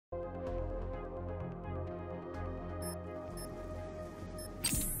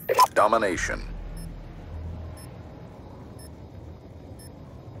Domination.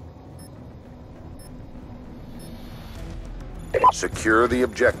 Secure the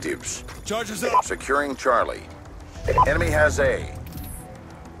objectives. Charges up. Securing Charlie. Enemy has A.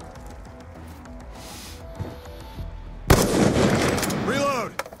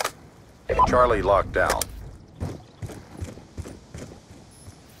 Reload. Charlie locked down.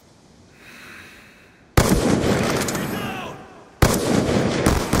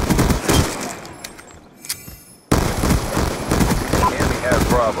 Enemy has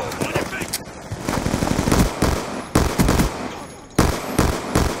Bravo.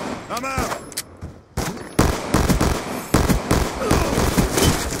 I'm out.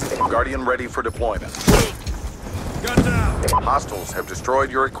 Guardian ready for deployment. Gun down. Hostiles have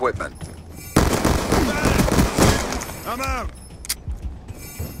destroyed your equipment. I'm out.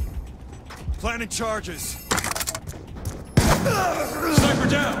 Planting charges. Sniper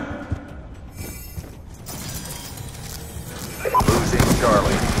down. Losing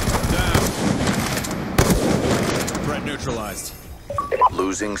Charlie. Down. Threat neutralized.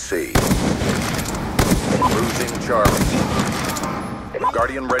 Losing C. Losing Charlie.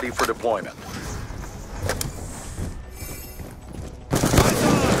 Guardian ready for deployment.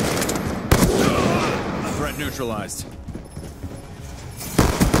 Threat neutralized.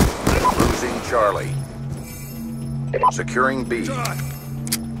 Losing Charlie. Securing B.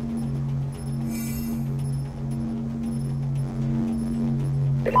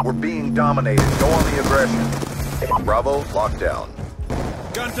 We're being dominated. Go on the aggression. Bravo, locked down.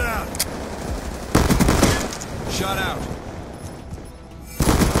 Gun down. Shot out.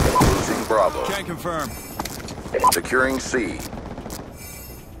 Losing Bravo. Can't confirm. Securing C.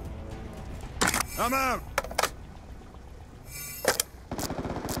 I'm out.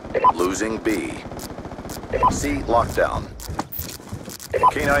 Losing B. C locked down.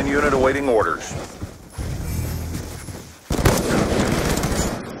 K9 unit awaiting orders.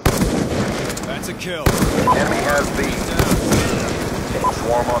 That's a kill. Enemy has B.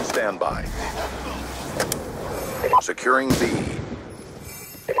 Swarm on standby. Securing B.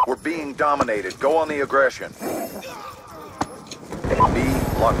 We're being dominated. Go on the aggression. B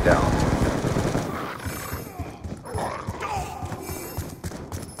locked down.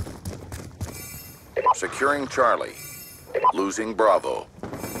 Securing Charlie. Losing Bravo.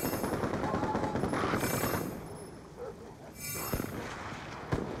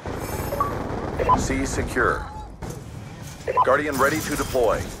 C secure. Guardian ready to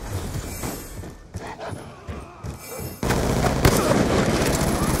deploy.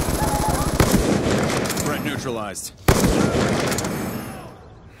 Threat neutralized.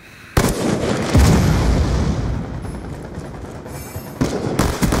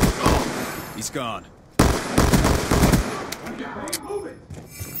 He's gone.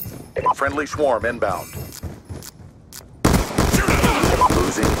 Friendly swarm inbound.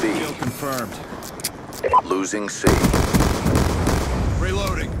 Losing B. Kill confirmed. Losing C.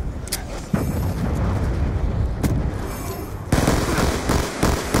 Reloading.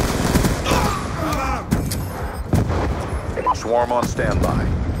 Swarm on standby.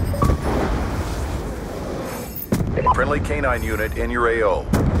 Friendly K9 unit in your AO.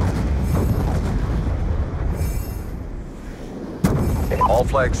 All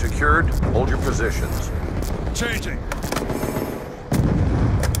flags secured. Hold your positions. Changing.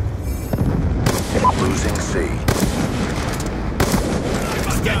 Losing C.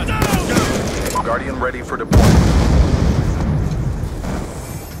 Get down. Guardian ready for deployment.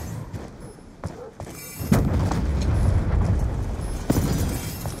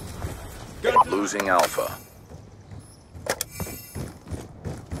 Losing Alpha.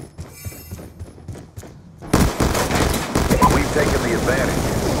 We've taken the advantage.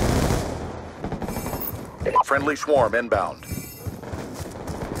 Friendly swarm inbound.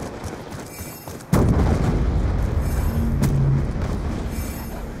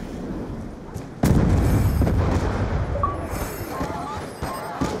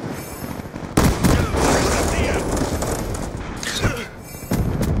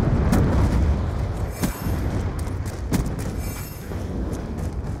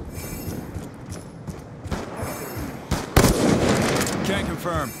 Can't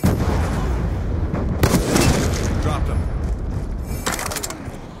confirm. Dropped him.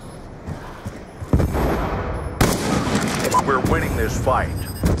 We're winning this fight.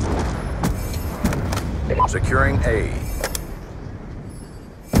 Securing A.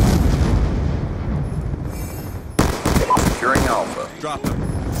 Securing Alpha. Dropped him.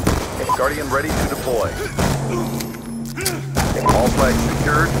 Guardian ready to deploy. All flags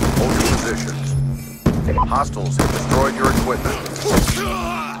secured. Hold your positions. Hostiles have destroyed your equipment.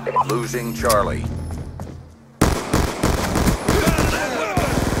 Losing Charlie.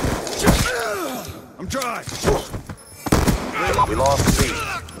 I'm dry. We lost B.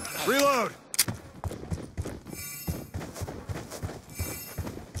 Reload.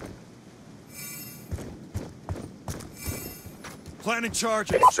 Planning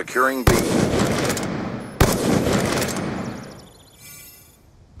charges. Securing B.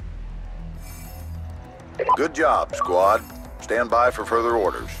 Good job, squad. Stand by for further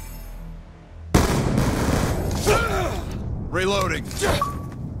orders. Reloading.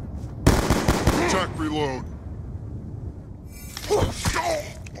 Attack reload.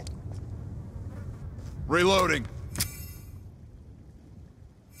 Reloading.